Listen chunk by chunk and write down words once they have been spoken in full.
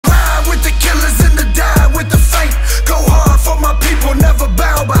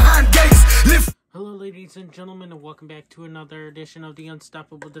Ladies and gentlemen, and welcome back to another edition of the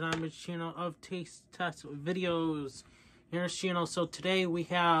Unstoppable Dynamics channel of taste test videos. Here's channel. So today we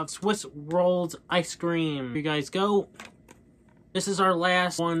have Swiss Rolls ice cream. Here you guys go. This is our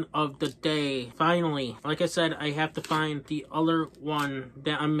last one of the day. Finally, like I said, I have to find the other one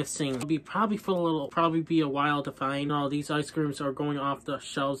that I'm missing. It'll be probably be a while to find. All these ice creams are going off the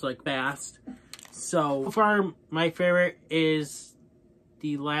shelves like fast. So far, my favorite is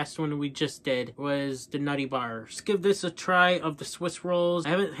the last one we just did, was the Nutty Bar. Let's give this a try of the Swiss Rolls. I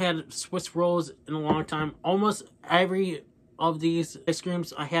haven't had Swiss Rolls in a long time. Almost every of these ice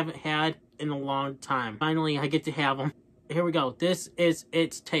creams I haven't had in a long time. Finally, I get to have them. Here we go. This is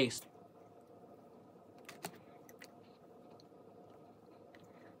its taste.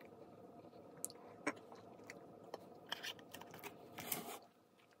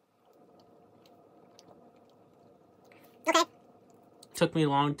 Okay. Took me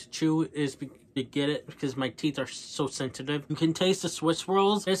long to chew to get it because my teeth are so sensitive. You can taste the Swiss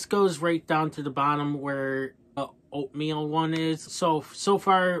Rolls. This goes right down to the bottom where the oatmeal one is. So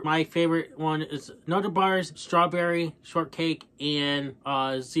far my favorite one is Nutty Bars, strawberry shortcake, and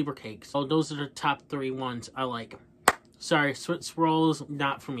zebra cakes. So those are the top three ones I like. Sorry, Swiss Rolls,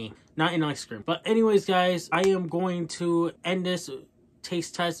 not for me. Not in ice cream. But anyways, guys, I am going to end this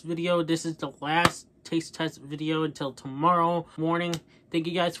taste test video. This is the last taste test video until tomorrow morning. Thank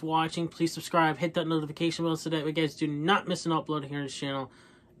you guys for watching. Please subscribe, hit that notification bell so that you guys do not miss an upload here on this channel.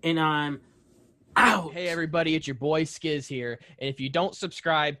 And I'm out. Hey everybody, it's your boy Skiz here. And if you don't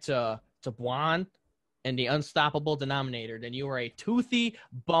subscribe to Blonde and the Unstoppable Denominator, then you are a toothy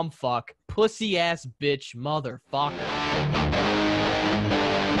bumfuck, pussy ass bitch motherfucker.